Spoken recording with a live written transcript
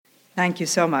Thank you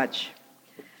so much.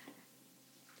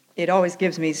 It always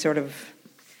gives me sort of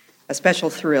a special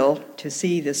thrill to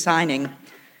see the signing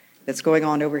that's going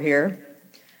on over here.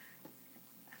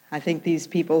 I think these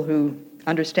people who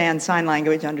understand sign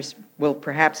language will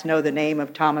perhaps know the name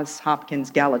of Thomas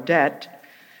Hopkins Gallaudet,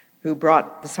 who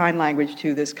brought the sign language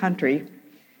to this country.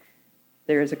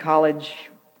 There is a college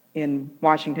in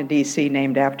Washington, D.C.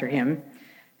 named after him,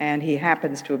 and he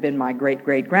happens to have been my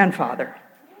great-great-grandfather.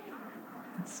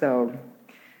 So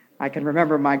I can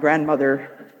remember my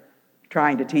grandmother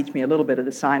trying to teach me a little bit of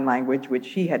the sign language, which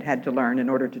she had had to learn in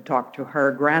order to talk to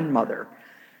her grandmother,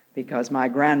 because my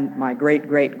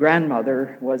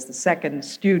great-great-grandmother was the second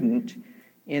student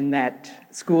in that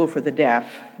school for the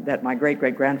deaf that my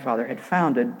great-great-grandfather had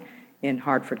founded in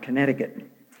Hartford, Connecticut.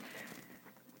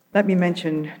 Let me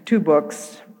mention two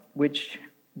books which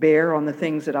bear on the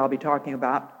things that I'll be talking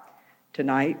about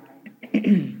tonight.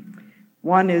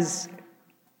 One is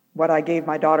what I gave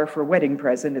my daughter for a wedding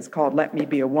present. It's called Let Me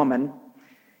Be a Woman.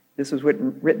 This was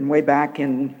written way back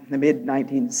in the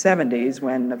mid-1970s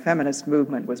when the feminist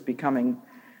movement was becoming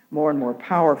more and more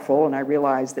powerful, and I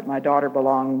realized that my daughter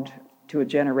belonged to a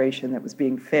generation that was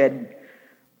being fed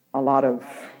a lot of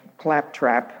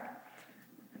claptrap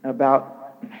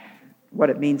about what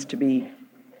it means to be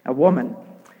a woman.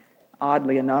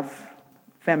 Oddly enough,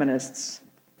 feminists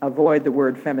avoid the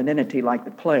word femininity like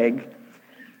the plague.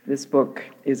 This book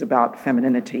is about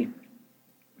femininity.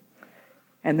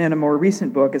 And then a more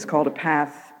recent book is called A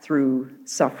Path Through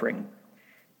Suffering,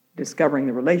 discovering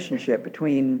the relationship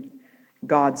between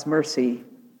God's mercy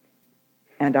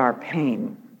and our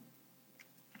pain.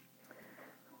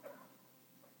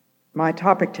 My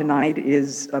topic tonight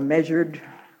is a measured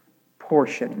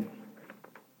portion.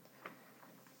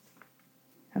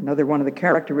 Another one of the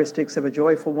characteristics of a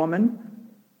joyful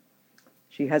woman.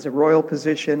 She has a royal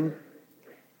position.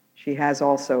 She has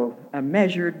also a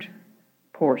measured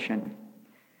portion.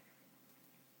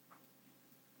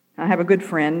 I have a good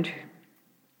friend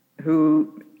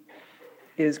who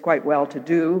is quite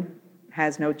well-to-do,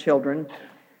 has no children,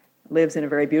 lives in a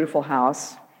very beautiful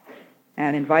house,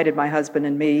 and invited my husband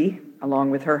and me,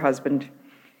 along with her husband,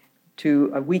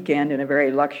 to a weekend in a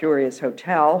very luxurious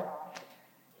hotel.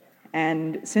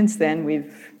 And since then,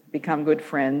 we've become good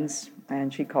friends,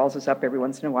 and she calls us up every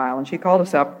once in a while. And she called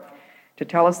us up to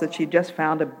tell us that she just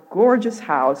found a gorgeous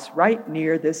house right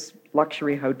near this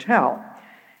luxury hotel.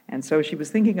 And so she was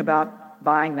thinking about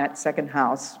buying that second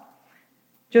house,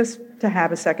 just to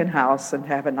have a second house and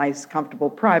have a nice, comfortable,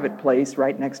 private place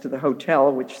right next to the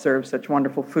hotel, which serves such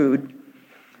wonderful food.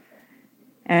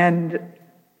 And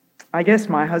I guess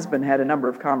my husband had a number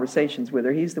of conversations with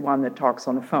her. He's the one that talks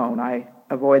on the phone. I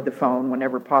avoid the phone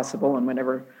whenever possible, and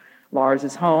whenever Lars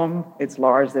is home, it's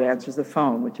Lars that answers the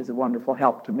phone, which is a wonderful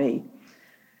help to me.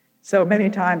 So many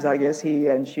times, I guess, he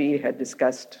and she had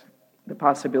discussed the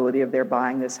possibility of their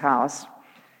buying this house.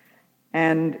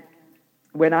 And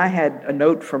when I had a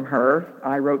note from her,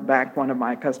 I wrote back one of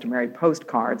my customary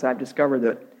postcards. I've discovered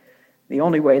that the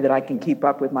only way that I can keep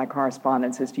up with my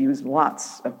correspondence is to use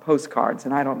lots of postcards.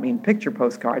 And I don't mean picture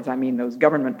postcards. I mean those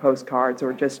government postcards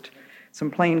or just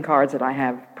some plain cards that I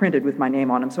have printed with my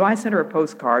name on them. So I sent her a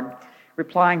postcard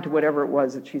replying to whatever it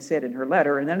was that she said in her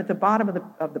letter. And then at the bottom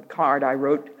of the card, I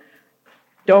wrote,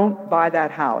 "Don't buy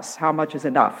that house. How much is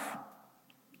enough?"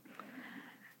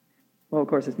 Well, of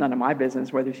course, it's none of my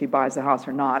business whether she buys the house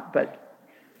or not, but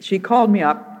she called me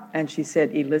up and she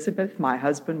said, "Elizabeth, my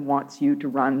husband wants you to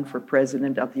run for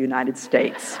president of the United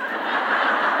States."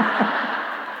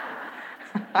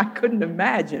 I couldn't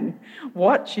imagine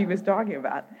what she was talking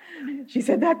about. She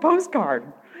said, "That postcard."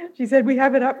 She said, we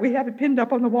have it pinned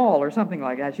up on the wall or something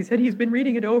like that. She said, "He's been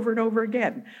reading it over and over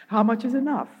again. How much is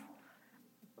enough?"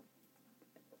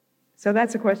 So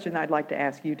that's a question I'd like to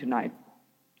ask you tonight.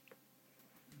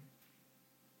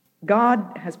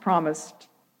 God has promised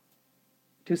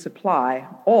to supply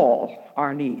all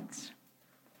our needs.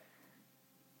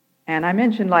 And I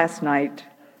mentioned last night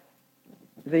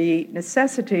the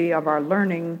necessity of our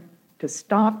learning to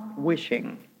stop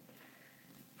wishing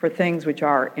for things which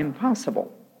are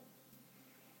impossible.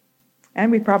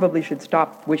 And we probably should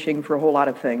stop wishing for a whole lot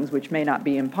of things which may not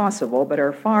be impossible, but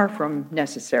are far from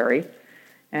necessary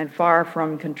and far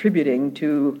from contributing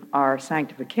to our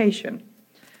sanctification.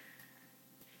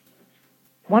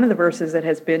 One of the verses that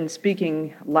has been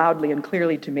speaking loudly and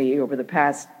clearly to me over the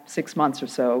past 6 months or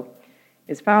so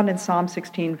is found in Psalm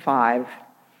 16:5.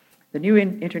 The New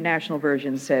International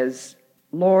Version says,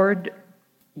 "Lord,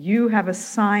 you have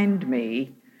assigned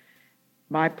me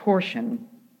my portion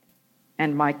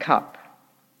and my cup,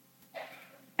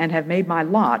 and have made my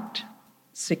lot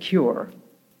secure."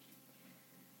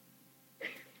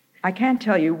 I can't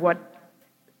tell you what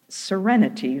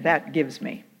serenity that gives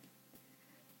me.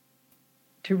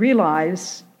 To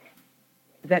realize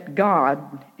that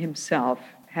God himself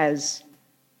has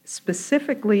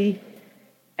specifically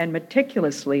and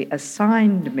meticulously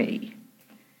assigned me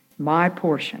my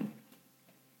portion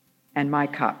and my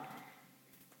cup.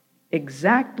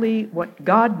 Exactly what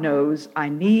God knows I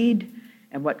need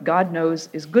and what God knows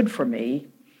is good for me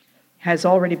has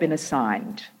already been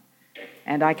assigned.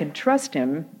 And I can trust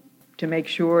him to make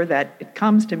sure that it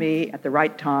comes to me at the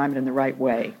right time and in the right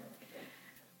way.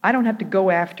 I don't have to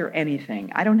go after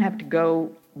anything. I don't have to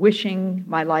go wishing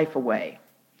my life away.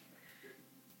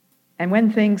 And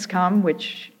when things come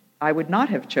which I would not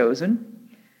have chosen,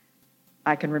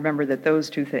 I can remember that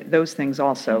those things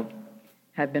also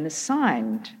have been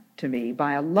assigned to me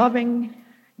by a loving,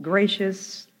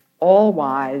 gracious,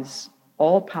 all-wise,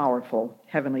 all-powerful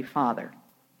Heavenly Father.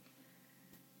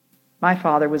 My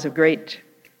father was a great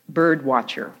bird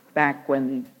watcher back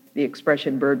when the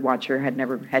expression bird watcher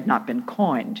had not been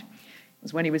coined. It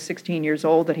was when he was 16 years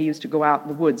old that he used to go out in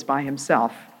the woods by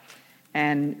himself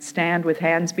and stand with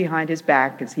hands behind his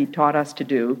back, as he taught us to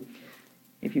do.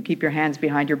 If you keep your hands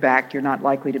behind your back, you're not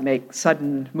likely to make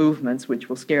sudden movements which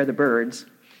will scare the birds.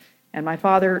 And my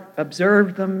father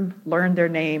observed them, learned their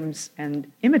names, and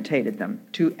imitated them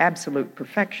to absolute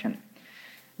perfection.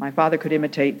 My father could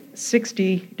imitate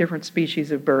 60 different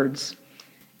species of birds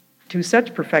to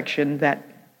such perfection that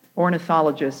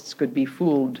ornithologists could be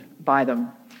fooled by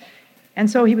them. And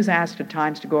so he was asked at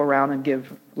times to go around and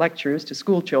give lectures to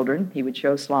school children. He would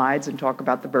show slides and talk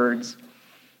about the birds.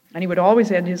 And he would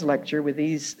always end his lecture with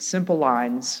these simple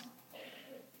lines.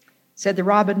 Said the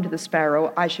robin to the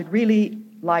sparrow, "I should really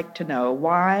like to know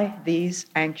why these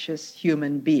anxious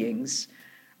human beings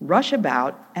rush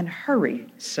about and hurry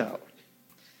so."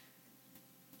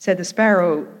 Said the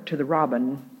sparrow to the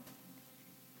robin,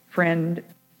 "Friend,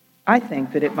 I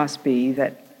think that it must be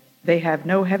that they have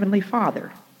no heavenly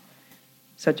Father,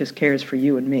 such as cares for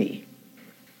you and me.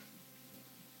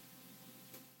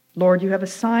 Lord, you have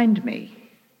assigned me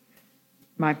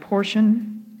my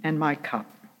portion and my cup."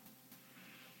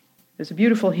 There's a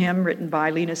beautiful hymn written by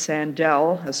Lena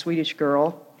Sandell, a Swedish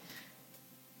girl.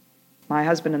 My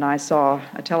husband and I saw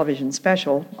a television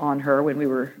special on her when we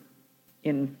were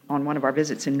on one of our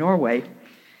visits in Norway.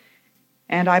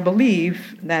 And I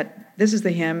believe that this is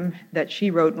the hymn that she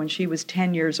wrote when she was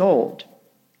 10 years old.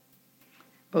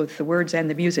 Both the words and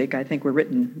the music, I think, were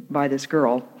written by this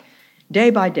girl.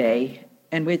 Day by day,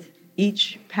 and with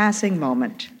each passing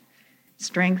moment,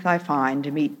 strength I find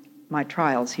to meet my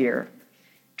trials here.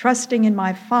 Trusting in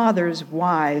my Father's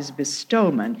wise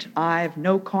bestowment, I've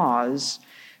no cause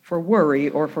for worry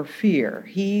or for fear.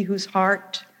 He whose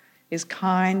heart is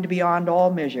kind beyond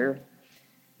all measure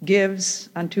gives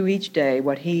unto each day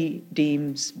what he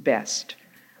deems best,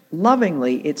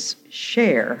 lovingly its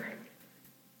share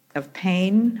of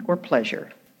pain or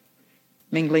pleasure,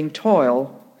 mingling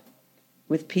toil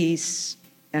with peace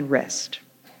and rest.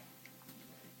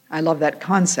 I love that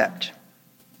concept,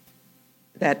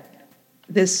 that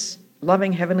this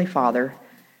loving Heavenly Father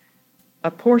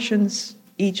apportions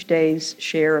each day's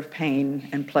share of pain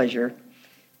and pleasure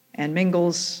and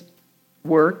mingles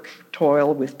work,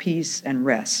 toil with peace and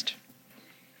rest.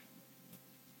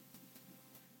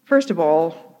 First of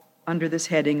all, under this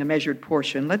heading, a measured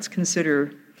portion, let's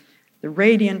consider the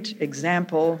radiant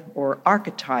example or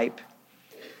archetype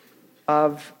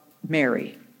of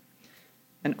Mary.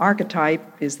 An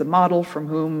archetype is the model from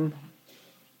whom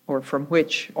or from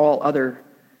which all other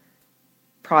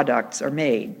products are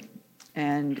made.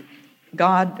 And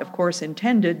God, of course,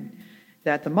 intended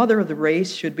that the mother of the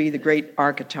race should be the great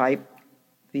archetype,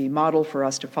 the model for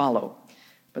us to follow.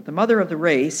 But the mother of the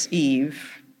race,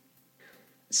 Eve,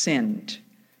 sinned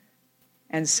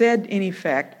and said, in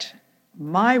effect,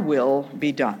 "My will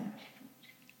be done."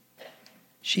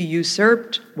 She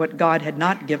usurped what God had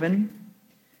not given.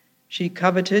 She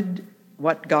coveted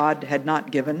what God had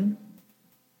not given.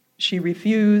 She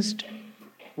refused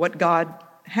what God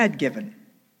had given.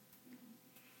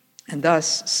 And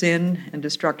thus sin and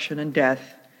destruction and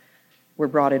death were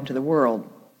brought into the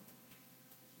world.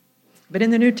 But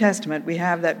in the New Testament, we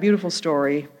have that beautiful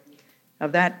story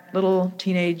of that little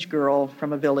teenage girl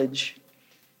from a village,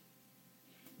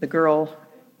 the girl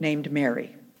named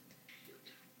Mary,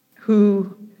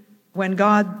 who, when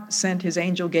God sent his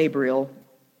angel Gabriel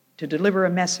to deliver a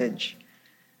message,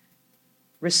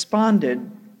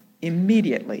 responded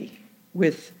immediately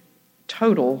with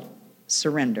total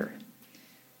surrender.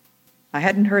 I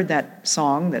hadn't heard that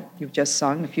song that you've just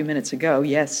sung a few minutes ago,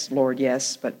 "Yes, Lord,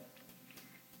 yes," but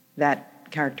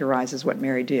that characterizes what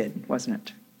Mary did, wasn't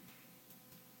it?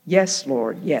 Yes,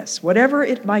 Lord, yes. Whatever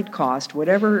it might cost,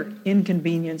 whatever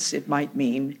inconvenience it might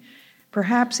mean,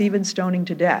 perhaps even stoning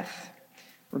to death.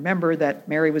 Remember that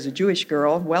Mary was a Jewish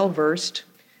girl, well-versed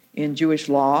in Jewish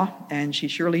law, and she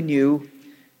surely knew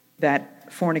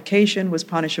that fornication was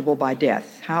punishable by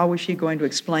death. How was she going to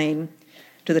explain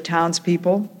to the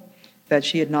townspeople that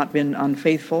she had not been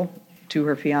unfaithful to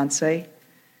her fiancé?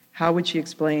 How would she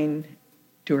explain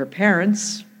to her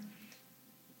parents?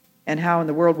 And how in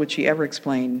the world would she ever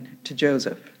explain to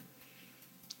Joseph?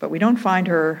 But we don't find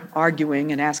her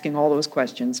arguing and asking all those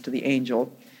questions to the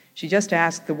angel. She just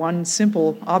asked the one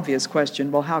simple, obvious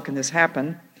question, well, how can this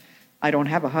happen? I don't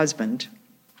have a husband.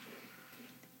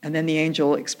 And then the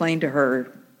angel explained to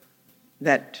her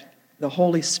that the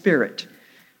Holy Spirit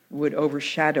would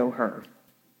overshadow her.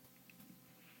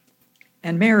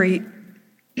 And Mary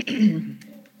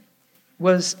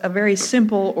was a very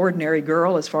simple, ordinary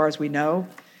girl as far as we know.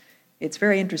 It's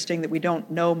very interesting that we don't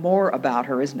know more about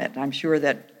her, isn't it? I'm sure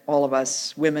that all of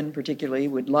us, women particularly,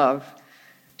 would love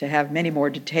to have many more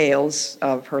details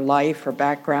of her life, her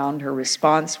background, her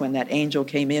response when that angel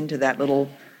came into that little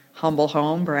humble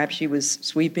home. Perhaps she was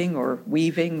sweeping or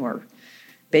weaving or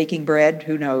baking bread.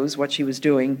 Who knows what she was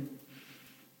doing.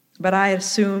 But I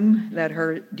assume that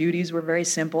her duties were very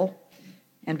simple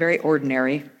and very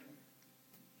ordinary.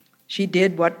 She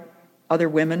did what other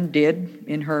women did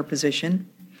in her position,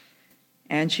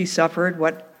 and she suffered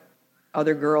what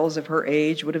other girls of her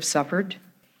age would have suffered.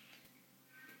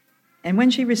 And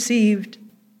when she received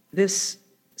this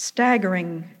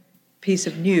staggering piece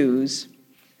of news,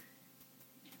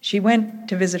 she went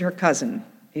to visit her cousin,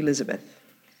 Elizabeth,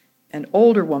 an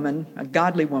older woman, a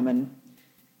godly woman,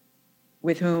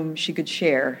 with whom she could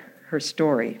share her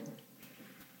story.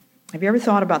 Have you ever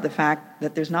thought about the fact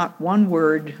that there's not one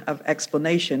word of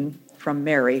explanation from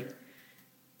Mary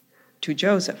to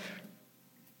Joseph?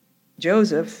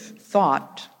 Joseph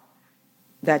thought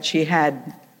that she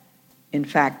had, in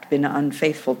fact, been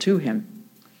unfaithful to him.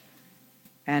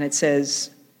 And it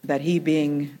says that he,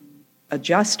 being a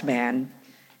just man,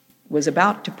 was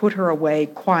about to put her away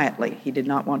quietly. He did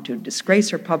not want to disgrace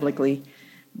her publicly,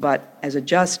 but as a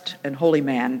just and holy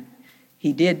man,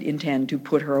 he did intend to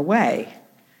put her away.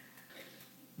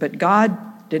 But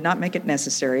God did not make it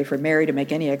necessary for Mary to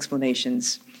make any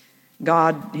explanations.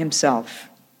 God himself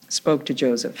spoke to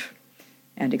Joseph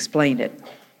and explained it.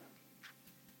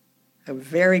 A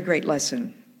very great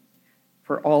lesson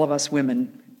for all of us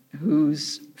women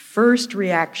whose first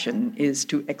reaction is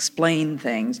to explain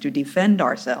things, to defend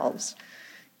ourselves,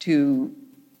 to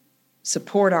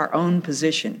support our own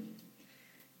position.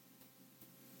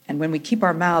 And when we keep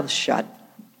our mouths shut,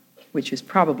 which is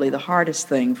probably the hardest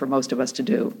thing for most of us to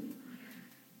do,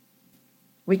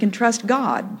 we can trust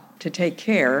God to take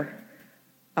care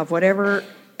of whatever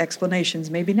explanations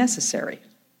may be necessary.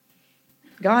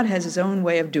 God has his own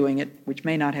way of doing it, which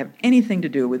may not have anything to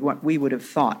do with what we would have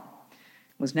thought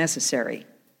was necessary.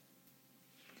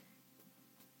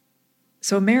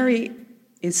 So Mary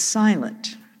is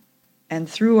silent, and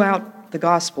throughout the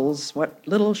Gospels, what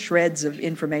little shreds of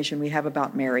information we have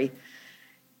about Mary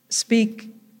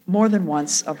speak more than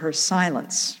once of her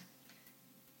silence,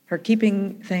 her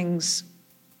keeping things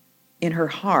in her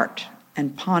heart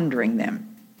and pondering them.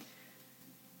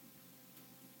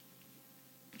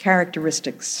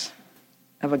 Characteristics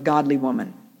of a godly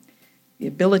woman: the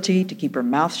ability to keep her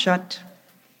mouth shut,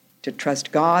 to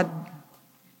trust God,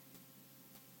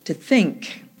 to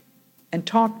think and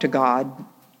talk to God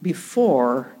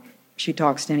before she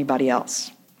talks to anybody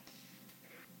else.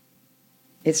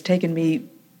 It's taken me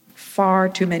far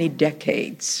too many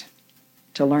decades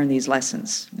to learn these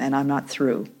lessons, and I'm not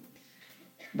through.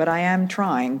 But I am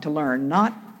trying to learn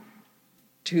not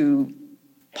to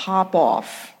pop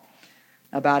off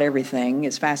about everything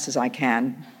as fast as I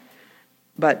can,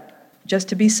 but just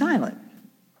to be silent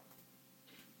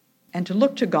and to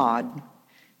look to God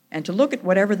and to look at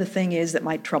whatever the thing is that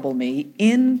might trouble me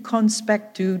in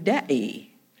conspectu Dei.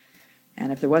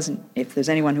 And if there's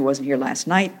anyone who wasn't here last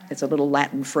night, it's a little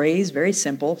Latin phrase, very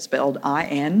simple, spelled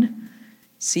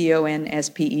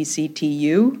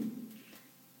I-N-C-O-N-S-P-E-C-T-U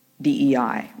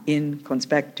D-E-I, in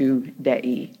conspectu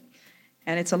Dei.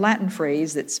 And it's a Latin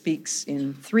phrase that speaks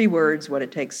in 3 words what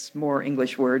it takes more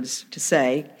English words to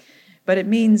say, but it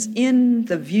means in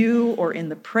the view or in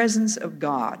the presence of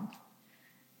God.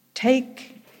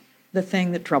 Take the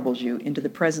thing that troubles you into the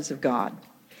presence of God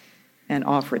and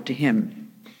offer it to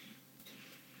him.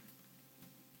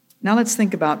 Now let's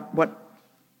think about what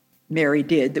Mary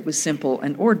did that was simple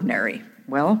and ordinary.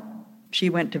 Well, she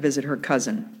went to visit her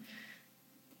cousin.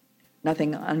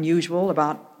 Nothing unusual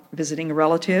about visiting a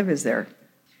relative, is there?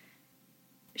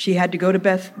 She had to go to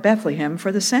Bethlehem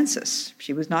for the census.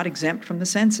 She was not exempt from the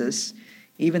census,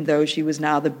 even though she was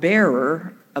now the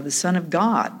bearer of the Son of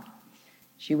God.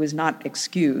 She was not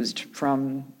excused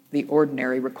from the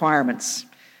ordinary requirements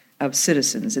of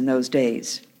citizens in those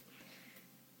days.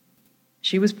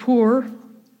 She was poor,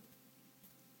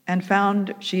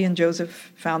 and she and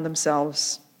Joseph found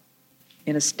themselves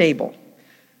in a stable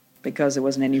because there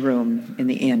wasn't any room in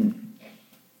the inn.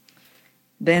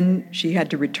 Then she had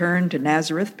to return to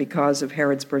Nazareth because of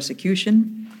Herod's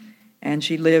persecution, and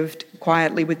she lived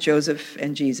quietly with Joseph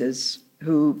and Jesus,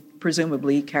 who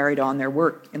presumably carried on their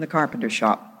work in the carpenter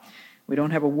shop. We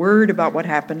don't have a word about what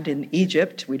happened in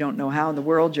Egypt. We don't know how in the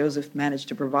world Joseph managed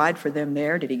to provide for them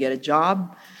there. Did he get a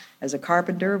job as a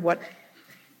carpenter? What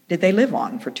did they live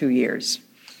on for 2 years?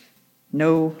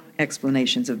 No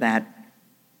explanations of that.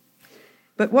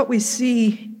 But what we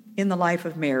see in the life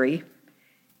of Mary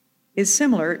is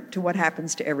similar to what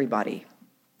happens to everybody.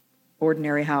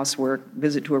 Ordinary housework,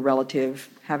 visit to a relative,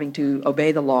 having to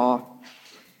obey the law,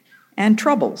 and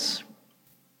troubles,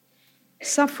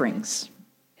 sufferings,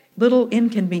 little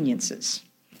inconveniences.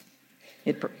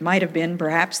 It might have been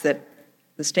perhaps that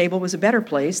the stable was a better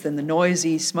place than the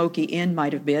noisy, smoky inn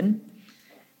might have been,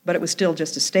 but it was still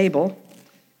just a stable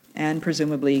and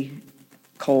presumably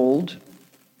cold.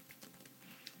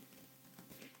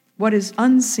 What is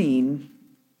unseen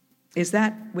is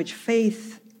that which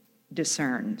faith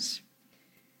discerns.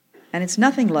 And it's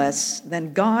nothing less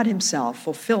than God himself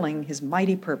fulfilling his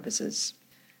mighty purposes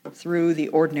through the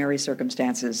ordinary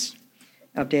circumstances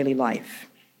of daily life.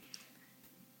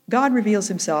 God reveals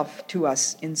himself to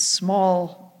us in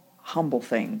small, humble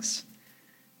things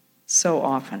so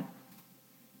often.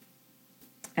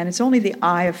 And it's only the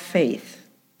eye of faith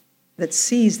that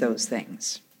sees those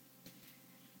things.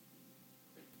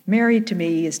 Mary, to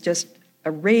me, is just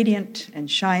a radiant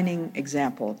and shining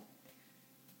example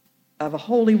of a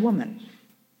holy woman,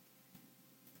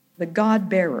 the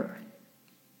God-bearer.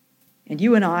 And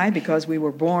you and I, because we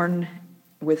were born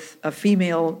with a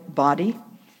female body,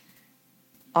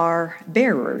 are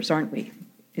bearers, aren't we?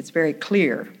 It's very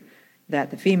clear that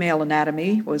the female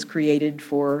anatomy was created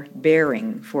for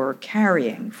bearing, for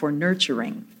carrying, for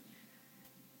nurturing.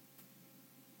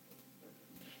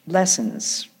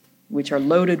 Lessons which are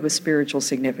loaded with spiritual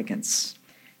significance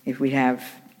if we have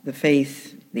the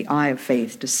faith, the eye of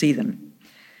faith to see them.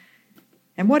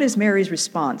 And what is Mary's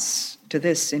response to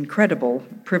this incredible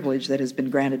privilege that has been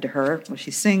granted to her? Well,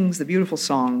 she sings the beautiful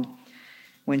song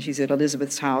when she's at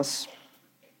Elizabeth's house.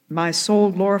 My soul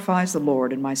glorifies the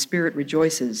Lord, and my spirit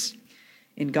rejoices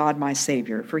in God my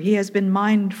Savior, for he has been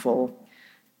mindful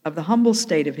of the humble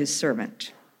state of his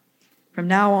servant. From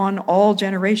now on, all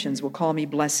generations will call me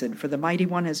blessed, for the Mighty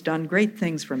One has done great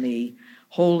things for me.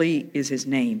 Holy is his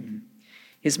name.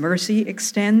 His mercy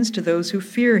extends to those who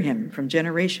fear him from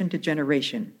generation to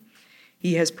generation.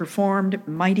 He has performed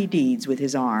mighty deeds with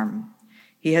his arm.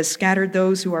 He has scattered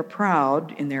those who are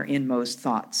proud in their inmost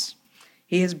thoughts.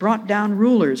 He has brought down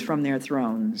rulers from their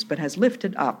thrones, but has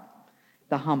lifted up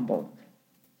the humble.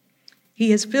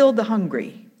 He has filled the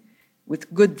hungry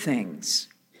with good things,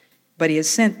 but he has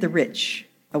sent the rich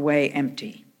away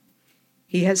empty.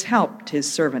 He has helped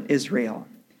his servant Israel,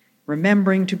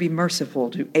 remembering to be merciful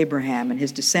to Abraham and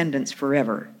his descendants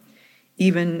forever,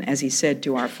 even as he said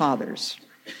to our fathers.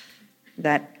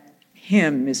 That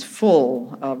hymn is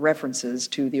full of references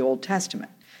to the Old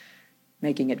Testament,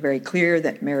 making it very clear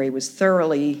that Mary was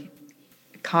thoroughly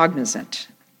cognizant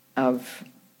of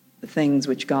the things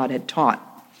which God had taught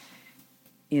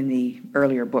in the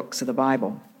earlier books of the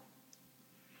Bible.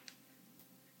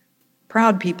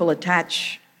 Proud people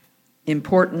attach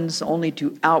importance only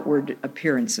to outward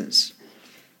appearances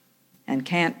and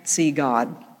can't see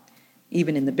God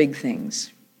even in the big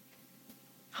things.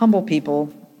 Humble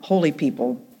people, holy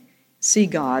people, see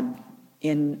God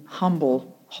in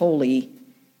humble, holy,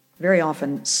 very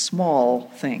often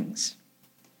small things.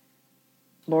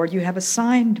 Lord, you have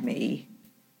assigned me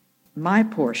my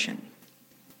portion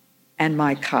and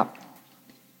my cup,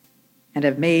 and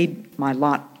have made my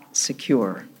lot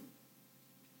secure.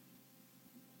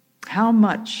 How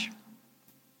much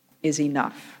is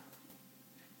enough?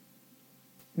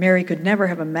 Mary could never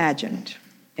have imagined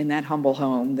in that humble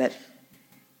home that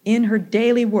in her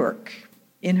daily work,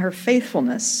 in her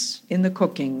faithfulness, in the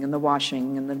cooking and the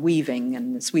washing and the weaving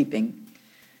and the sweeping,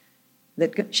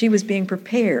 that she was being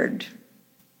prepared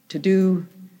to do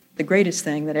the greatest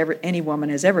thing that any woman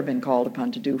has ever been called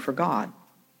upon to do for God.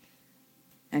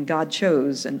 And God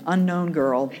chose an unknown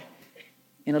girl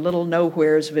in a little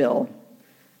nowheresville,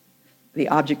 the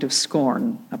object of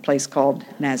scorn, a place called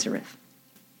Nazareth.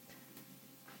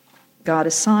 God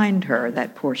assigned her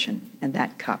that portion and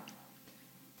that cup.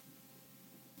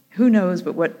 Who knows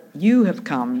but what you have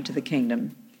come to the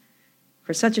kingdom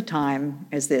for such a time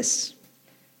as this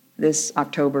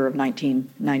October of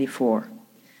 1994.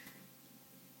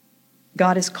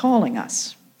 God is calling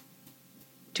us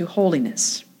to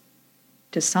holiness,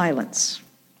 to silence,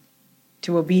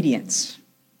 to obedience,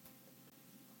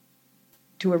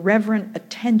 to a reverent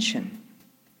attention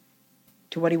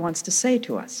to what he wants to say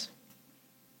to us,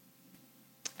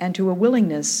 and to a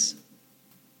willingness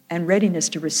and readiness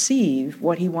to receive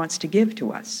what he wants to give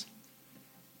to us.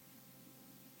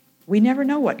 We never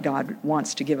know what God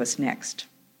wants to give us next.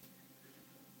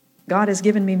 God has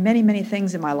given me many, many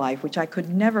things in my life which I could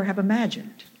never have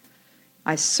imagined.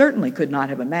 I certainly could not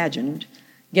have imagined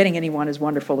getting anyone as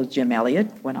wonderful as Jim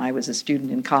Elliot when I was a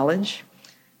student in college.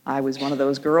 I was one of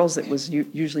those girls that was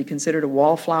usually considered a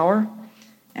wallflower,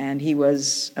 and he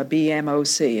was a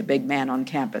BMOC, a big man on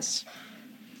campus.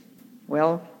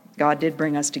 Well, God did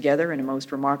bring us together in a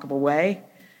most remarkable way,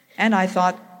 and I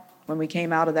thought when we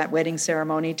came out of that wedding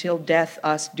ceremony, till death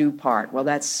us do part. Well,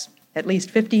 that's at least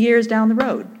 50 years down the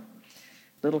road.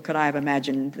 Little could I have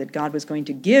imagined that God was going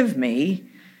to give me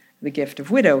the gift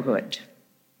of widowhood.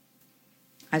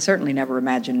 I certainly never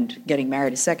imagined getting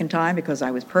married a second time because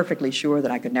I was perfectly sure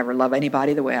that I could never love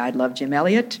anybody the way I'd loved Jim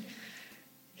Elliot.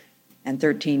 And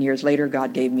 13 years later,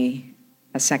 God gave me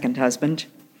a second husband.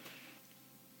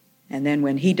 And then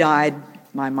when he died,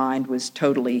 my mind was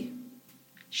totally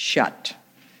shut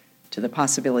to the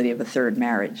possibility of a third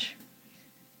marriage.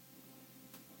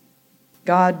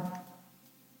 God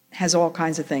has all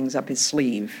kinds of things up his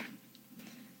sleeve.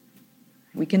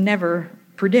 We can never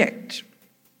predict,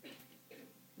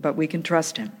 but we can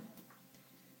trust him.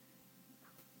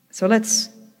 So let's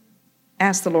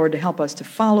ask the Lord to help us to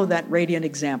follow that radiant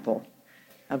example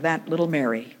of that little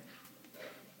Mary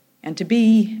and to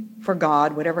be for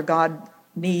God whatever God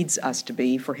needs us to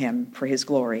be for him, for his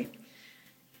glory.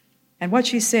 And what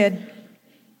she said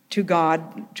to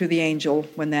God, to the angel,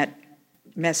 when that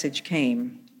message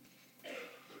came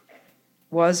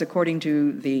was, according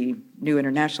to the New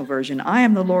International Version, "I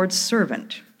am the Lord's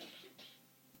servant.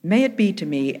 May it be to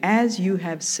me as you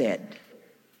have said."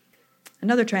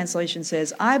 Another translation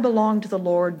says, "I belong to the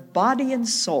Lord, body and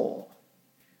soul.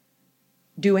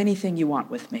 Do anything you want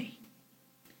with me."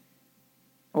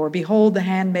 Or, "Behold the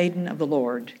handmaiden of the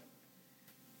Lord.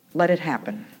 Let it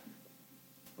happen,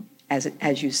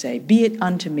 as you say. Be it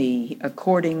unto me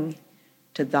according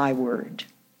to thy word."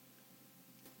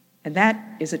 And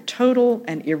that is a total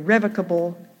and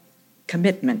irrevocable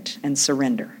commitment and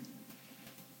surrender.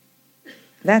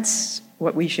 That's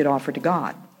what we should offer to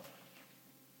God.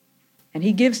 And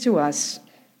he gives to us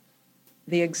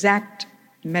the exact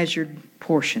measured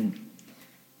portion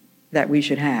that we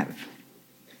should have.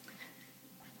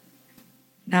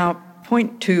 Now,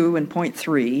 point 2 and point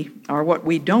 3 are what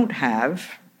we don't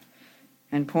have,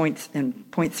 and point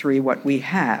 3, what we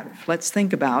have. Let's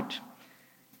think about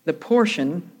the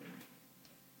portion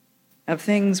of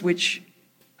things which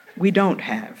we don't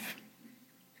have.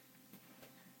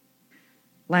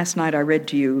 Last night I read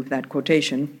to you that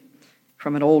quotation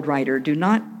from an old writer, "Do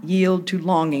not yield to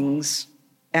longings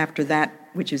after that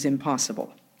which is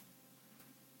impossible."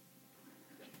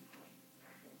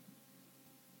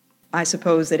 I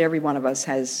suppose that every one of us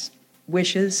has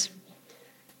wishes,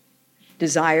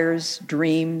 desires,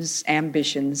 dreams,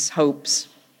 ambitions, hopes,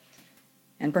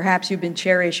 and perhaps you've been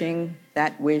cherishing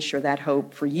that wish or that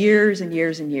hope for years and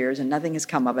years and years, and nothing has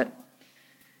come of it.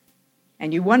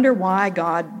 And you wonder why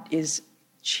God is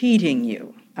cheating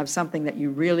you of something that you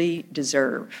really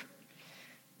deserve,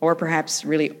 or perhaps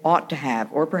really ought to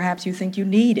have, or perhaps you think you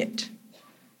need it,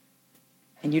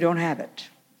 and you don't have it.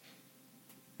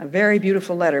 A very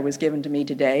beautiful letter was given to me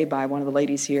today by one of the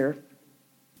ladies here,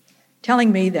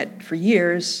 telling me that for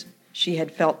years she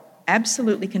had felt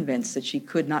absolutely convinced that she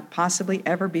could not possibly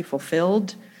ever be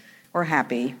fulfilled or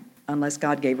happy unless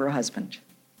God gave her a husband.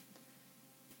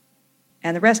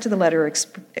 And the rest of the letter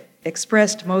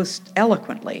expressed most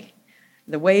eloquently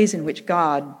the ways in which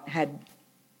God had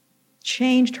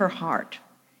changed her heart.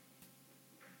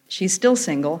 She's still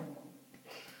single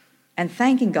and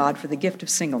thanking God for the gift of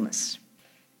singleness,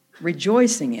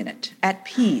 rejoicing in it, at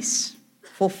peace,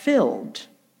 fulfilled,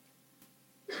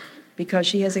 because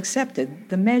she has accepted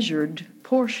the measured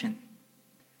portion,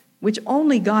 which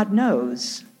only God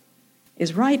knows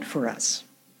is right for us.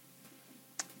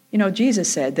 You know,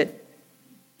 Jesus said that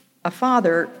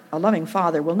a loving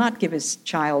father, will not give his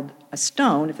child a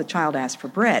stone if the child asks for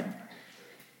bread,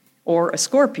 or a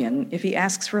scorpion if he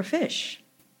asks for a fish.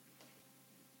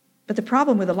 But the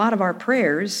problem with a lot of our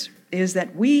prayers is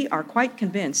that we are quite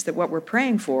convinced that what we're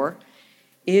praying for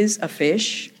is a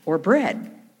fish or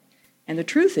bread. And the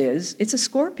truth is, it's a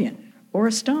scorpion or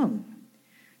a stone,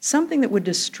 something that would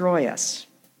destroy us.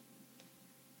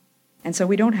 And so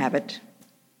we don't have it.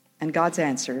 And God's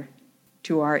answer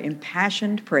to our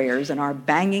impassioned prayers and our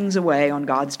bangings away on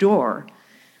God's door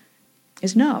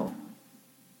is no.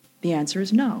 The answer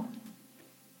is no.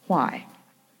 Why?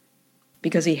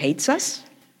 Because he hates us?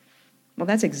 Well,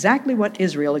 that's exactly what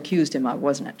Israel accused him of,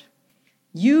 wasn't it?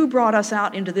 You brought us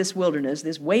out into this wilderness,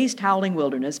 this waste-howling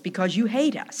wilderness, because you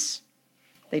hate us.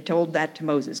 They told that to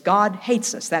Moses. God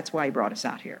hates us. That's why he brought us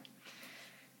out here.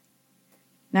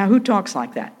 Now, who talks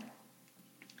like that?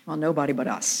 Well, nobody but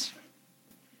us.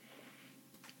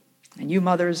 And you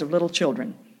mothers of little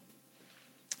children,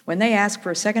 when they ask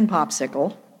for a second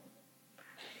popsicle,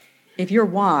 if you're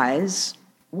wise,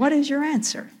 what is your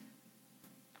answer?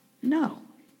 No.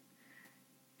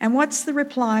 And what's the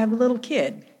reply of a little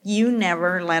kid? You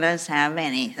never let us have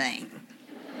anything.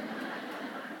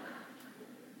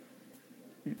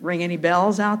 Ring any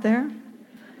bells out there?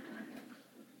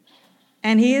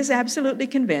 And he is absolutely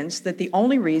convinced that the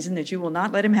only reason that you will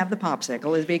not let him have the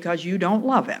popsicle is because you don't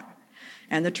love him.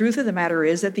 And the truth of the matter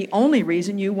is that the only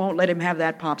reason you won't let him have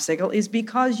that popsicle is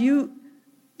because you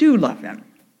do love him.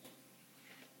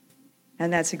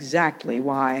 And that's exactly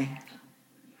why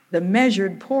the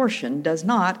measured portion does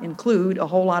not include a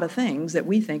whole lot of things that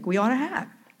we think we ought to have.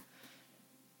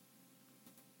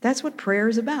 That's what prayer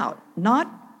is about, not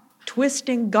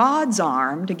twisting God's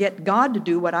arm to get God to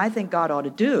do what I think God ought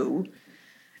to do,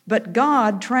 but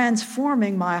God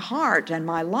transforming my heart and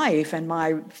my life and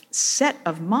my set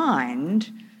of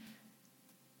mind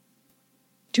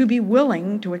to be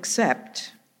willing to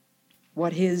accept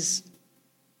what his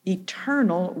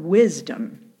eternal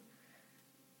wisdom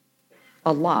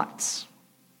allots,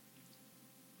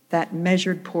 that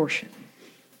measured portion.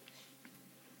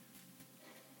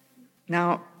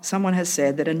 Now, someone has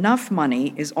said that enough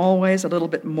money is always a little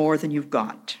bit more than you've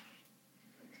got.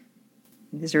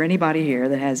 Is there anybody here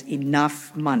that has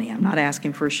enough money? I'm not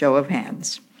asking for a show of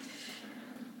hands.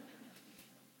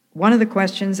 One of the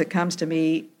questions that comes to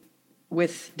me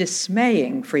with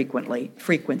dismaying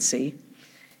frequency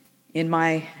in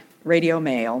my radio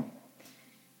mail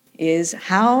is,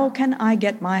 how can I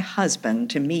get my husband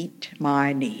to meet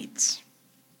my needs?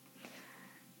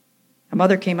 A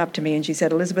mother came up to me and she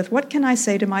said, Elizabeth, what can I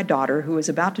say to my daughter who is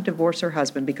about to divorce her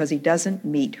husband because he doesn't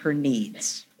meet her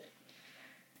needs?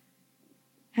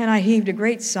 And I heaved a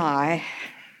great sigh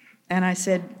and I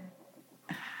said,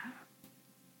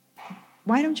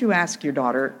 why don't you ask your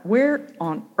daughter where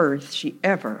on earth she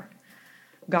ever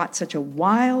got such a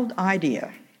wild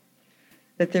idea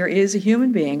that there is a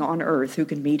human being on earth who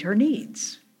can meet her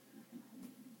needs?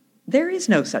 There is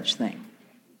no such thing.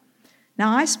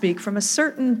 Now, I speak from a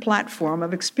certain platform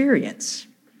of experience,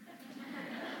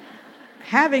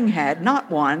 having had not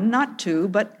one, not two,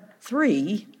 but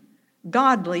 3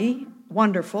 godly,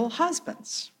 wonderful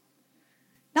husbands.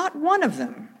 Not one of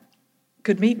them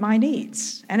could meet my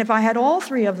needs. And if I had all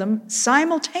 3 of them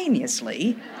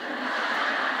simultaneously,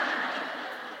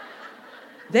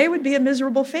 they would be a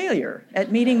miserable failure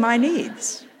at meeting my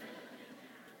needs.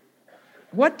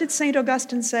 What did St.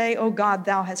 Augustine say? O God,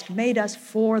 thou hast made us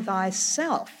for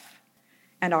thyself,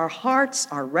 and our hearts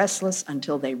are restless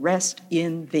until they rest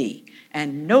in thee.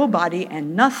 And nobody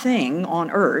and nothing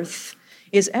on earth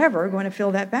is ever going to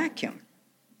fill that vacuum.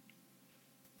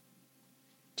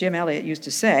 Jim Elliot used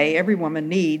to say, every woman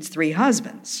needs 3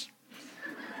 husbands.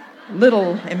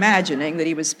 Little imagining that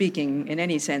he was speaking in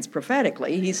any sense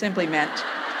prophetically, he simply meant,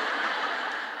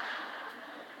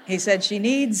 he said she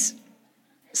needs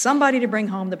somebody to bring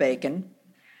home the bacon,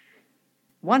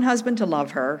 1 husband to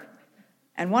love her,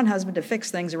 and 1 husband to fix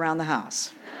things around the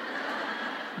house.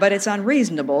 But it's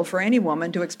unreasonable for any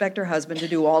woman to expect her husband to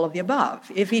do all of the above.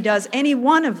 If he does any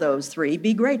one of those 3,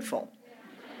 be grateful.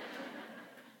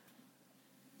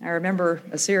 I remember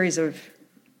a series of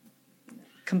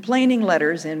complaining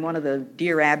letters in one of the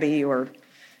Dear Abby or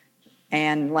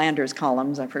Ann Landers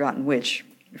columns, I've forgotten which,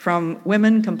 from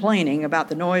women complaining about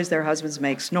the noise their husbands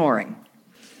make snoring.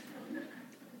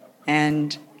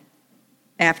 And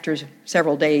after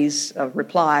several days of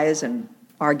replies and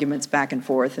arguments back and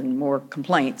forth and more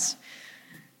complaints,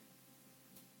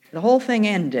 the whole thing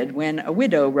ended when a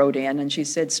widow wrote in and she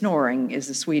said, snoring is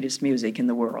the sweetest music in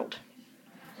the world.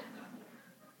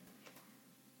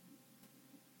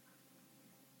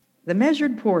 The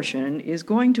measured portion is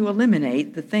going to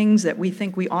eliminate the things that we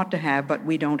think we ought to have, but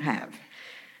we don't have.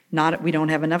 Not we don't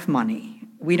have enough money.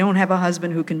 We don't have a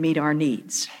husband who can meet our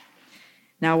needs.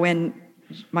 Now, when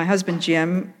my husband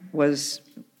Jim was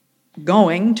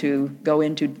going to go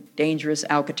into dangerous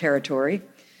Alka territory,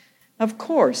 Of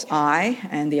course, I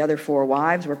and the other 4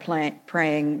 wives were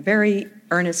praying very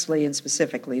earnestly and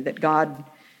specifically that God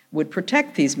would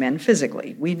protect these men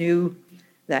physically. We knew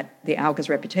that the Auca's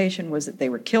reputation was that they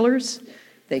were killers.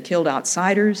 They killed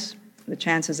outsiders. The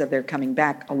chances of their coming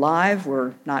back alive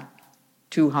were not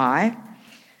too high.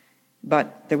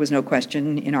 But there was no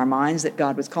question in our minds that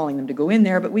God was calling them to go in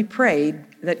there, but we prayed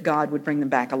that God would bring them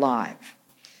back alive.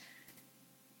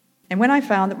 And when I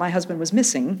found that my husband was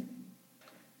missing,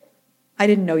 I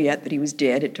didn't know yet that he was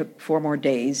dead. It took 4 more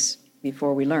days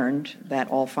before we learned that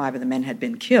all 5 of the men had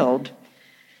been killed.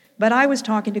 But I was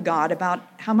talking to God about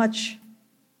how much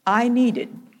I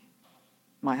needed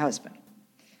my husband.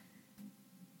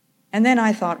 And then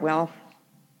I thought, well,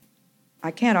 I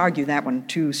can't argue that one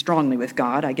too strongly with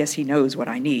God. I guess he knows what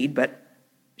I need, but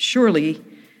surely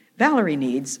Valerie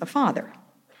needs a father.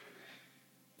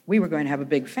 We were going to have a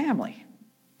big family,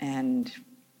 and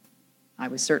I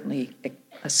was certainly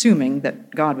assuming that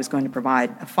God was going to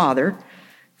provide a father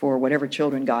for whatever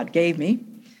children God gave me,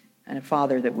 and a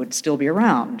father that would still be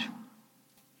around.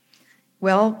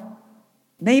 Well,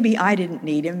 maybe I didn't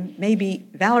need him, maybe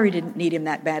Valerie didn't need him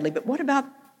that badly, but what about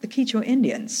the Quechua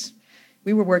Indians?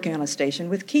 We were working on a station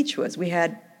with Quechuas. We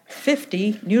had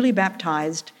 50 newly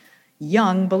baptized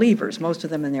young believers, most of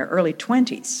them in their early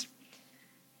 20s.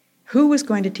 Who was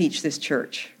going to teach this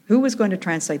church? Who was going to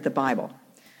translate the Bible?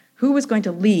 Who was going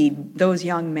to lead those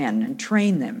young men and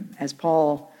train them as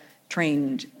Paul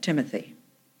trained Timothy?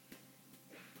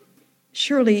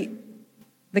 Surely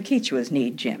the Quechuas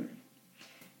need Jim.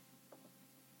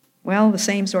 Well, the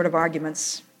same sort of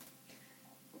arguments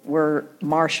were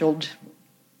marshaled,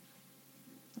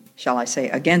 shall I say,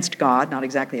 against God, not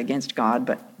exactly against God,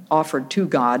 but offered to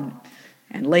God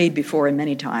and laid before him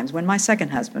many times when my second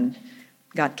husband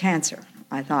got cancer.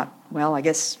 I thought, well, I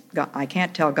guess I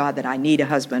can't tell God that I need a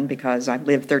husband because I've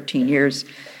lived 13 years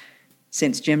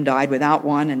since Jim died without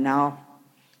one, and now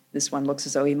this one looks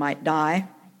as though he might die.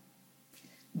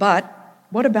 But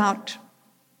what about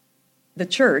the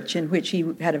church in which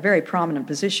he had a very prominent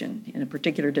position in a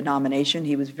particular denomination?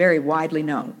 He was very widely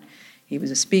known. He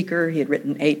was a speaker. He had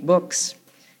written 8 books.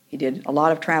 He did a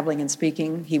lot of traveling and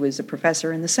speaking. He was a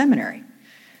professor in the seminary.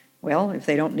 Well, if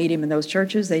they don't need him in those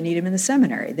churches, they need him in the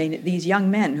seminary. These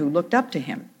young men who looked up to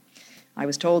him. I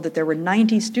was told that there were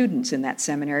 90 students in that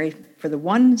seminary for the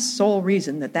one sole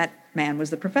reason that that man was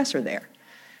the professor there.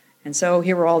 And so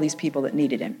here were all these people that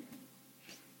needed him.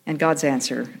 And God's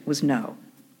answer was no.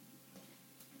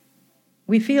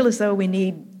 We feel as though we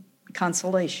need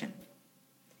consolation.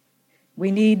 We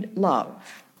need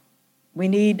love. We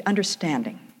need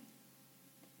understanding.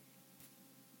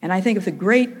 And I think of the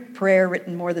great prayer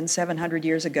written more than 700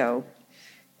 years ago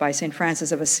by St.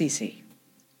 Francis of Assisi.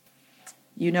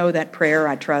 You know that prayer,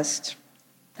 I trust,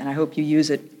 and I hope you use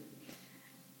it.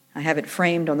 I have it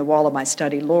framed on the wall of my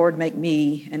study. Lord, make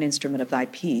me an instrument of thy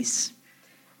peace.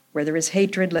 Where there is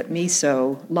hatred, let me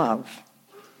sow love.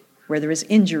 Where there is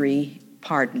injury,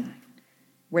 pardon.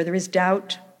 Where there is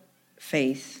doubt,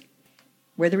 faith.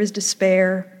 Where there is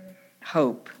despair,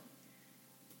 hope.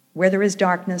 Where there is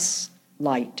darkness,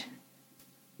 light.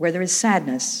 Where there is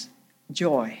sadness,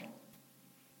 joy.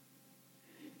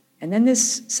 And then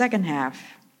this second half,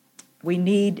 we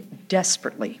need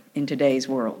desperately in today's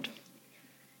world.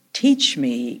 Teach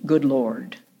me, good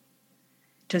Lord,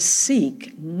 to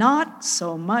seek not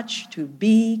so much to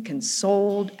be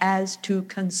consoled as to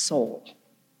console,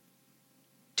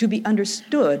 to be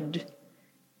understood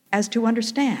as to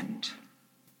understand,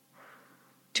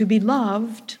 to be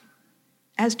loved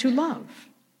as to love.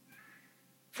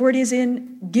 For it is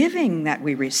in giving that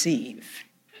we receive.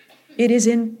 It is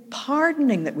in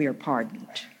pardoning that we are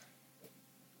pardoned.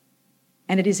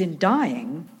 And it is in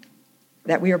dying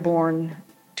that we are born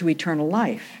to eternal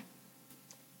life.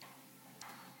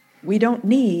 We don't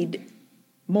need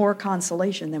more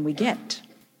consolation than we get.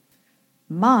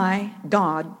 My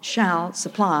God shall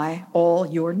supply all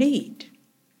your need.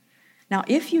 Now,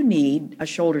 if you need a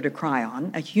shoulder to cry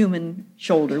on, a human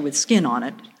shoulder with skin on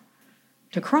it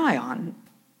to cry on,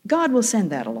 God will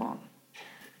send that along.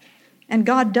 And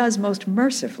God does most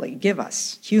mercifully give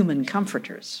us human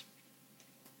comforters.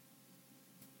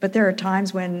 But there are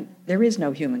times when there is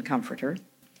no human comforter.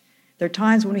 There are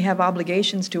times when we have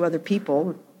obligations to other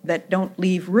people that don't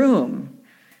leave room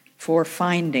for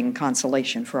finding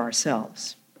consolation for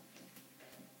ourselves.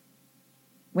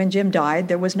 When Jim died,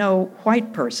 there was no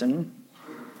white person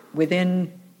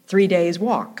within 3 days'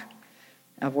 walk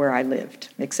of where I lived,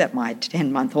 except my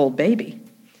 10-month-old baby.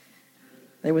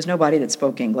 There was nobody that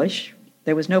spoke English.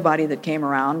 There was nobody that came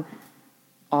around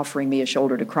offering me a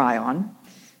shoulder to cry on,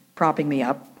 propping me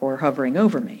up, or hovering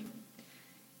over me.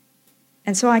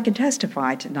 And so I can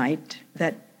testify tonight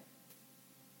that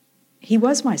he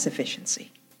was my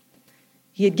sufficiency.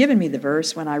 He had given me the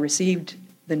verse when I received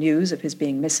the news of his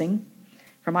being missing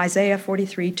from Isaiah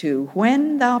 43:2,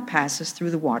 "When thou passest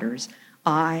through the waters,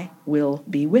 I will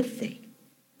be with thee.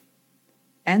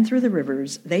 And through the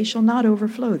rivers, they shall not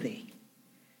overflow thee.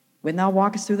 When thou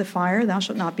walkest through the fire, thou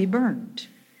shalt not be burned,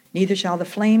 neither shall the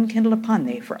flame kindle upon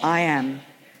thee, for I am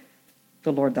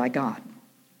the Lord thy God."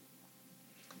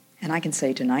 And I can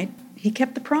say tonight, he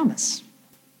kept the promise.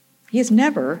 He has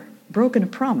never broken a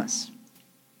promise.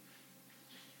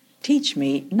 Teach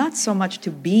me not so much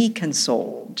to be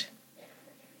consoled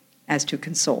as to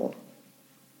console.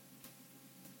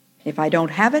 If I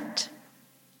don't have it,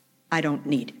 I don't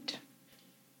need it.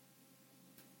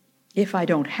 If I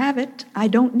don't have it, I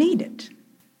don't need it.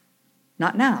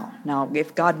 Not now. Now,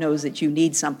 if God knows that you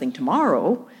need something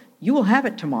tomorrow, you will have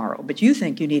it tomorrow, but you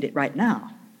think you need it right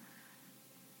now.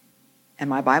 And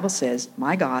my Bible says,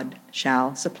 "My God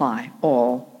shall supply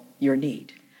all your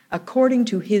need, according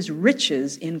to his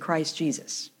riches in Christ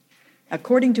Jesus,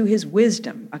 according to his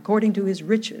wisdom, according to his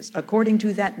riches, according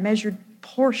to that measured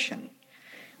portion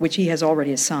which he has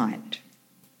already assigned."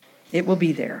 It will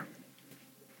be there.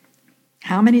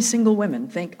 How many single women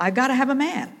think, "I've got to have a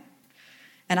man"?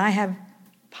 And I have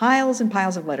piles and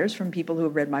piles of letters from people who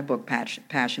have read my book,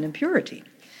 Passion and Purity.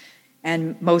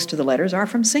 And most of the letters are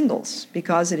from singles,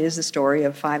 because it is the story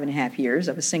of 5.5 years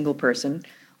of a single person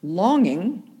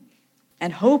longing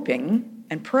and hoping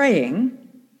and praying,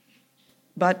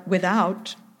 but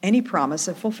without any promise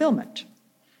of fulfillment.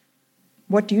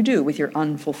 What do you do with your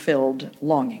unfulfilled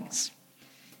longings?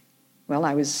 Well,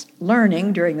 I was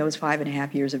learning during those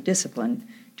 5.5 years of discipline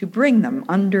to bring them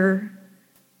under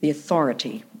the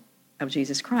authority of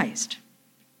Jesus Christ.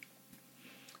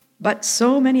 But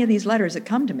so many of these letters that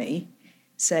come to me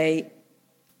say,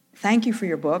 "Thank you for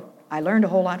your book. I learned a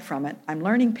whole lot from it. I'm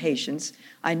learning patience.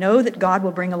 I know that God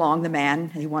will bring along the man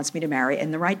he wants me to marry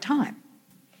in the right time."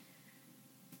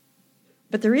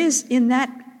 But there is in that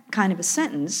kind of a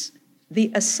sentence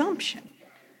the assumption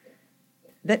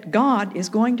that God is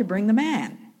going to bring the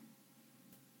man.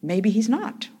 Maybe he's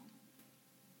not.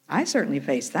 I certainly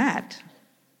faced that.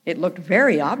 It looked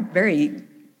very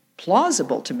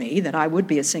plausible to me that I would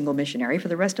be a single missionary for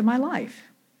the rest of my life.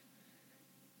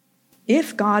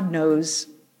 If God knows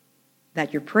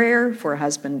that your prayer for a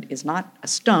husband is not a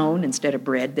stone instead of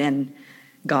bread, then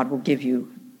God will give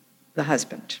you the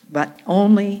husband. But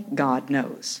only God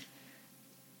knows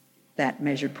that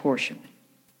measured portion.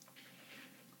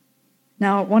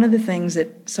 Now, one of the things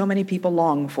that so many people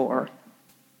long for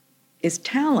is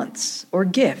talents or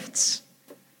gifts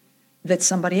that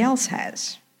somebody else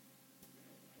has.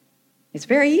 It's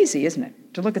very easy, isn't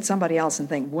it, to look at somebody else and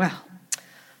think, well,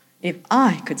 if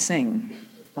I could sing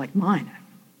like mine,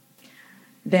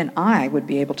 then I would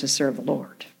be able to serve the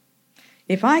Lord.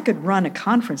 If I could run a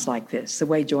conference like this the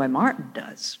way Joy Martin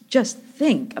does, just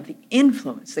think of the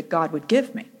influence that God would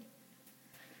give me.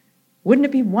 Wouldn't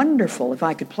it be wonderful if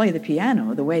I could play the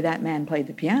piano the way that man played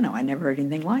the piano? I never heard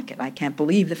anything like it. I can't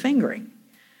believe the fingering.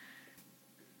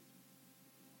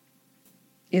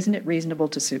 Isn't it reasonable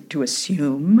to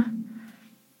assume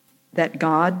that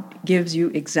God gives you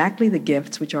exactly the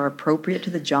gifts which are appropriate to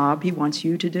the job he wants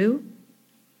you to do?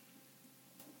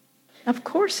 Of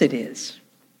course it is.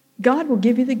 God will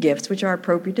give you the gifts which are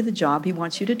appropriate to the job he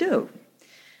wants you to do.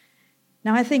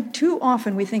 Now, I think too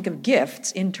often we think of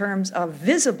gifts in terms of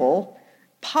visible,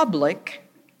 public,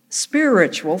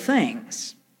 spiritual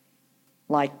things,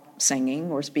 like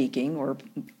singing or speaking or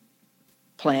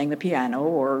playing the piano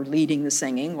or leading the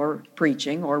singing or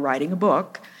preaching or writing a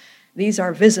book. These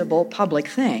are visible, public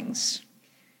things.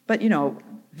 But,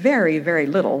 very, very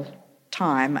little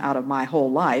time out of my whole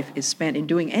life is spent in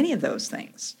doing any of those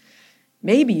things.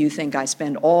 Maybe you think I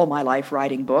spend all my life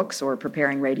writing books or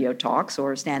preparing radio talks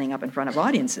or standing up in front of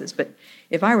audiences, but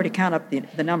if I were to count up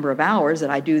the number of hours that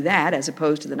I do that as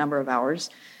opposed to the number of hours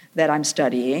that I'm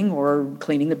studying or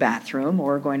cleaning the bathroom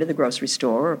or going to the grocery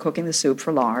store or cooking the soup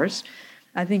for Lars,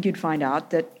 I think you'd find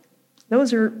out that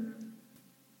those are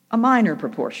a minor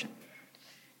proportion.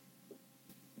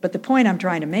 But the point I'm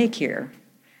trying to make here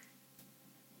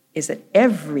is that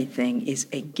everything is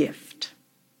a gift.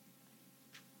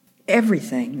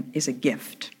 Everything is a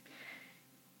gift.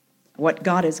 What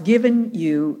God has given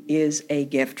you is a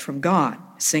gift from God.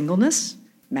 Singleness,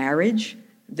 marriage,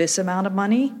 this amount of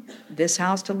money, this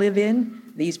house to live in,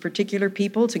 these particular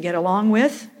people to get along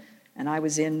with. And I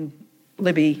was in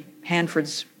Libby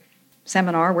Hanford's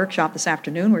seminar workshop this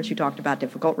afternoon where she talked about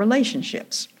difficult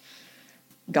relationships.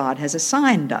 God has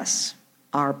assigned us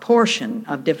our portion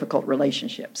of difficult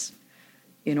relationships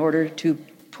in order to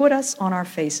put us on our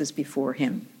faces before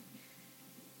him,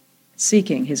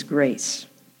 seeking his grace,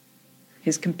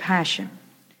 his compassion,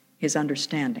 his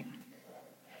understanding.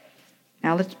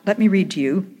 Now let me read to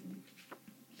you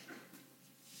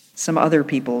some other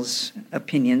people's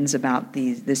opinions about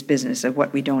this business of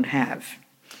what we don't have.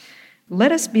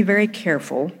 Let us be very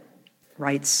careful,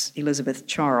 writes Elizabeth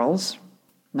Charles,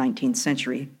 19th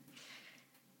century.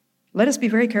 Let us be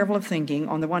very careful of thinking,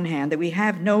 on the one hand, that we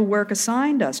have no work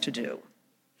assigned us to do,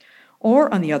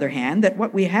 or, on the other hand, that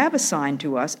what we have assigned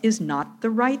to us is not the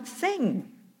right thing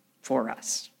for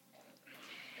us.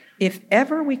 If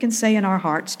ever we can say in our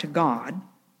hearts to God,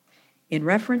 in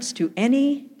reference to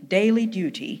any daily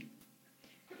duty,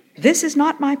 "This is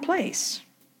not my place.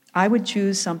 I would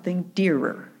choose something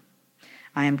dearer.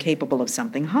 I am capable of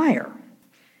something higher,"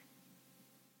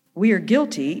 we are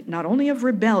guilty not only of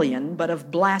rebellion, but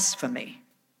of blasphemy.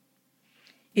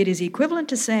 It is equivalent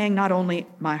to saying not only,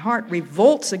 "My heart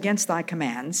revolts against thy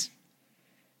commands,"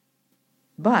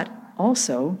 but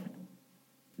also,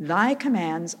 "Thy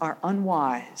commands are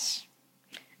unwise.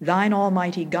 Thine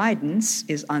almighty guidance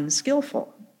is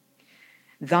unskillful.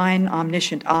 Thine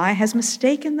omniscient eye has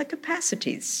mistaken the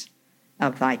capacities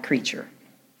of thy creature.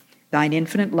 Thine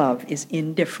infinite love is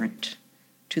indifferent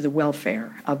to the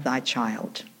welfare of thy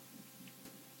child."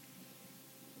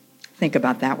 Think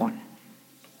about that one.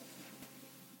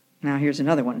 Now here's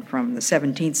another one from the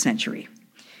 17th century.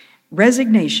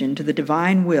 Resignation to the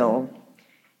divine will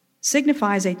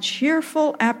signifies a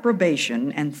cheerful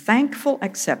approbation and thankful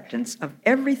acceptance of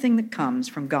everything that comes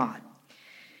from God.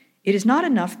 It is not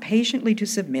enough patiently to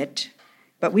submit,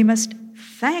 but we must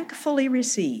thankfully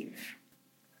receive.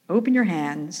 Open your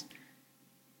hands,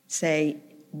 say,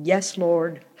 "Yes,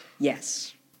 Lord,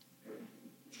 yes."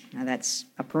 Now that's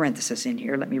a parenthesis in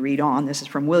here. Let me read on. This is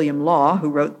from William Law, who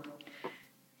wrote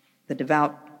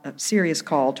a serious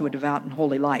call to a devout and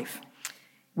holy life.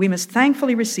 We must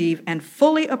thankfully receive and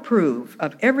fully approve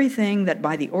of everything that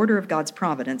by the order of God's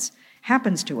providence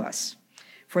happens to us.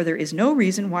 For there is no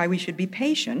reason why we should be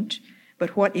patient,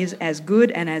 but what is as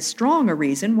good and as strong a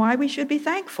reason why we should be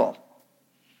thankful.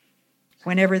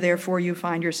 Whenever, therefore, you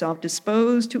find yourself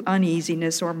disposed to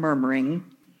uneasiness or murmuring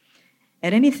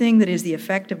at anything that is the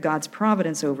effect of God's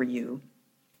providence over you,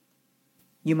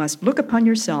 you must look upon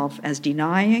yourself as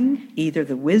denying either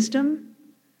the wisdom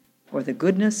or the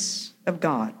goodness of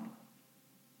God.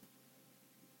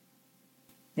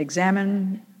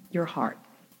 Examine your heart.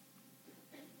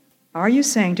 Are you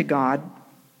saying to God,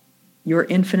 your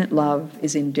infinite love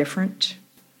is indifferent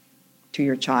to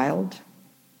your child?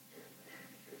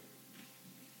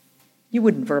 You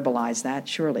wouldn't verbalize that,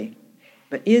 surely.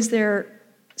 But is there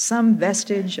some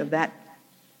vestige of that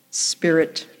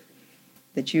spirit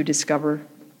that you discover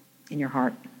in your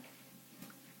heart?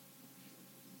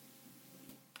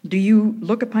 Do you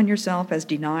look upon yourself as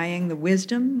denying the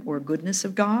wisdom or goodness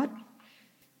of God?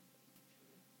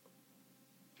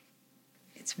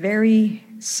 It's very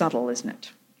subtle, isn't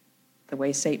it? The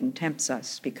way Satan tempts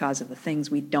us because of the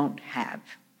things we don't have.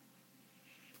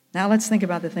 Now let's think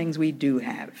about the things we do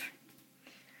have.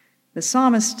 The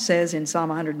psalmist says in Psalm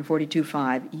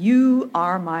 142:5, "You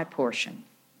are my portion."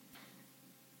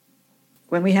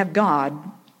 When we have God,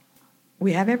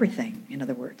 we have everything, in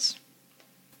other words.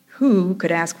 Who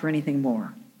could ask for anything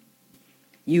more?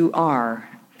 You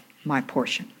are my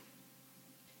portion.